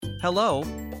Hello.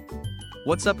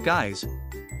 What's up, guys?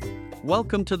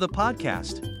 Welcome to the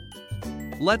podcast.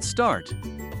 Let's start.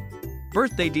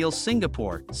 Birthday Deals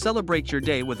Singapore. Celebrate your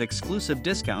day with exclusive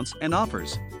discounts and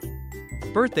offers.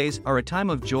 Birthdays are a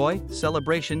time of joy,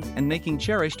 celebration, and making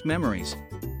cherished memories.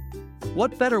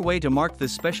 What better way to mark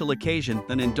this special occasion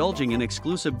than indulging in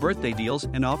exclusive birthday deals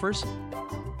and offers?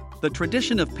 The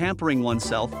tradition of pampering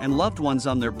oneself and loved ones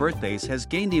on their birthdays has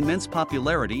gained immense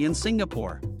popularity in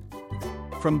Singapore.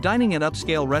 From dining at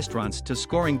upscale restaurants to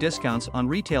scoring discounts on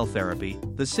retail therapy,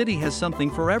 the city has something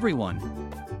for everyone.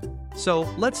 So,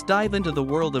 let's dive into the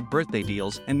world of birthday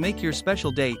deals and make your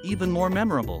special day even more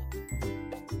memorable.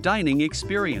 Dining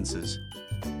experiences.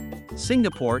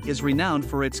 Singapore is renowned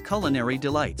for its culinary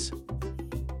delights.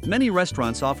 Many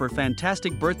restaurants offer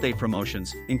fantastic birthday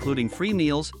promotions, including free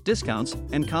meals, discounts,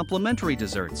 and complimentary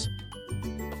desserts.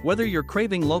 Whether you're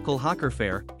craving local hawker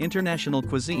fare, international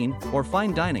cuisine, or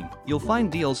fine dining, you'll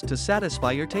find deals to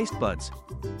satisfy your taste buds.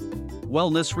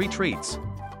 Wellness retreats.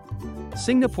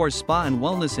 Singapore's spa and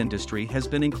wellness industry has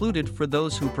been included for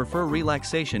those who prefer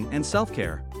relaxation and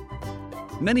self-care.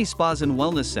 Many spas and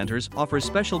wellness centers offer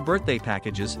special birthday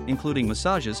packages, including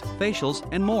massages, facials,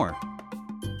 and more.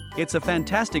 It's a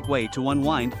fantastic way to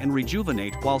unwind and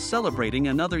rejuvenate while celebrating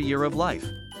another year of life.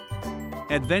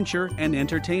 Adventure and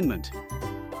entertainment.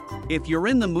 If you're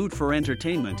in the mood for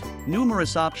entertainment,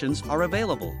 numerous options are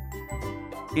available.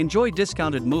 Enjoy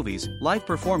discounted movies, live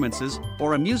performances,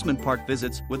 or amusement park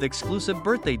visits with exclusive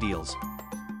birthday deals.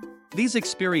 These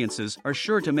experiences are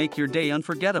sure to make your day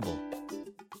unforgettable.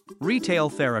 Retail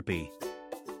therapy.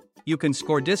 You can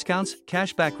score discounts,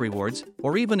 cashback rewards,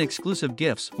 or even exclusive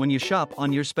gifts when you shop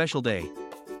on your special day.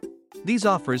 These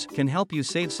offers can help you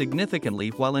save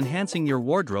significantly while enhancing your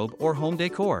wardrobe or home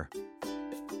decor.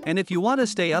 And if you want to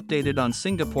stay updated on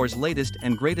Singapore's latest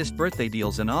and greatest birthday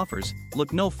deals and offers,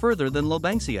 look no further than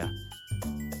Lobangsia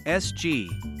SG.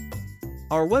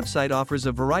 Our website offers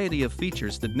a variety of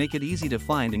features that make it easy to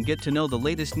find and get to know the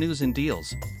latest news and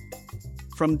deals.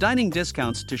 From dining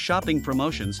discounts to shopping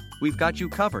promotions, we've got you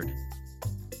covered.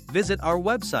 Visit our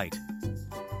website,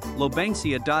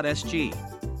 lobangsia.sg.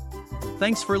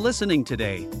 Thanks for listening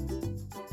today.